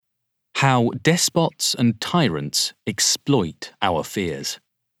How despots and tyrants exploit our fears.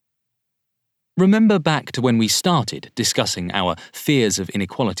 Remember back to when we started discussing our fears of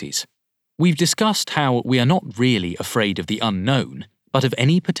inequalities. We've discussed how we are not really afraid of the unknown, but of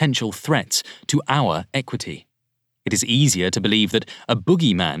any potential threats to our equity. It is easier to believe that a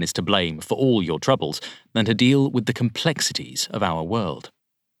boogeyman is to blame for all your troubles than to deal with the complexities of our world.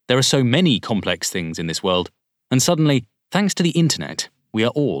 There are so many complex things in this world, and suddenly, thanks to the internet, we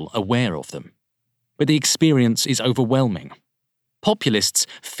are all aware of them. But the experience is overwhelming. Populists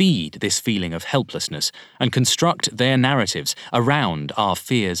feed this feeling of helplessness and construct their narratives around our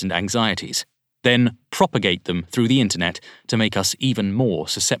fears and anxieties, then propagate them through the internet to make us even more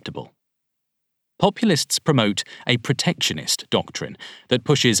susceptible. Populists promote a protectionist doctrine that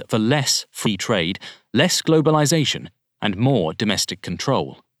pushes for less free trade, less globalization, and more domestic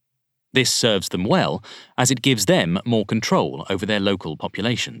control. This serves them well, as it gives them more control over their local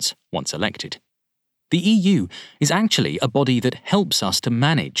populations, once elected. The EU is actually a body that helps us to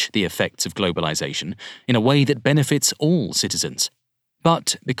manage the effects of globalization in a way that benefits all citizens.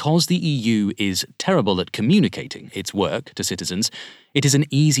 But because the EU is terrible at communicating its work to citizens, it is an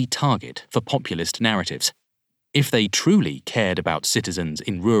easy target for populist narratives. If they truly cared about citizens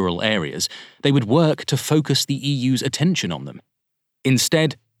in rural areas, they would work to focus the EU's attention on them.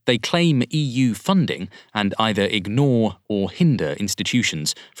 Instead, they claim EU funding and either ignore or hinder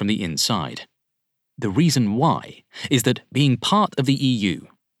institutions from the inside. The reason why is that being part of the EU,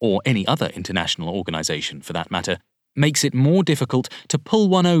 or any other international organisation for that matter, makes it more difficult to pull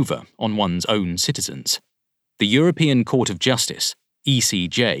one over on one's own citizens. The European Court of Justice,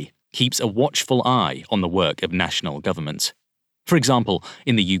 ECJ, keeps a watchful eye on the work of national governments. For example,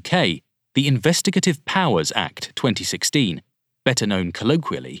 in the UK, the Investigative Powers Act 2016, better known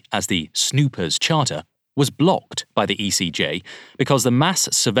colloquially as the Snoopers Charter, was blocked by the ECJ because the mass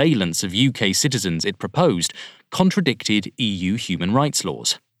surveillance of UK citizens it proposed contradicted EU human rights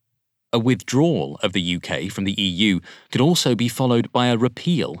laws. A withdrawal of the UK from the EU could also be followed by a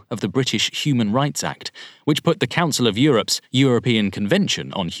repeal of the British Human Rights Act, which put the Council of Europe's European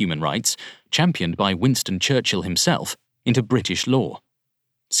Convention on Human Rights, championed by Winston Churchill himself, into British law.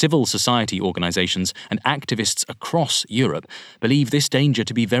 Civil society organisations and activists across Europe believe this danger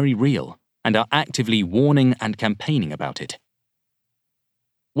to be very real and are actively warning and campaigning about it.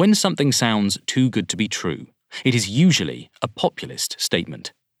 When something sounds too good to be true, it is usually a populist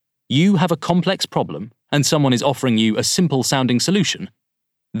statement. You have a complex problem and someone is offering you a simple-sounding solution.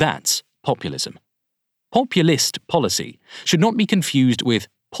 That's populism. Populist policy should not be confused with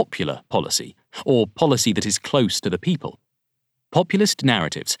popular policy, or policy that is close to the people. Populist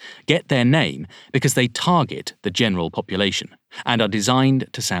narratives get their name because they target the general population and are designed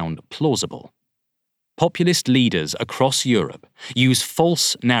to sound plausible. Populist leaders across Europe use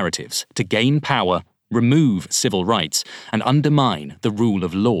false narratives to gain power, remove civil rights, and undermine the rule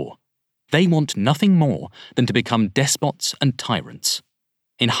of law. They want nothing more than to become despots and tyrants.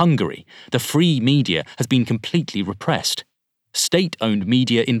 In Hungary, the free media has been completely repressed. State-owned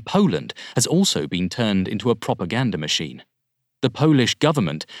media in Poland has also been turned into a propaganda machine. The Polish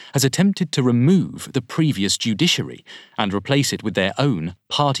government has attempted to remove the previous judiciary and replace it with their own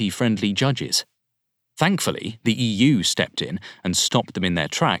party-friendly judges. Thankfully, the EU stepped in and stopped them in their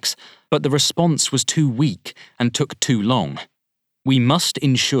tracks, but the response was too weak and took too long. We must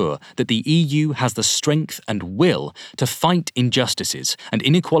ensure that the EU has the strength and will to fight injustices and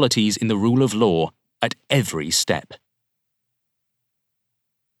inequalities in the rule of law at every step.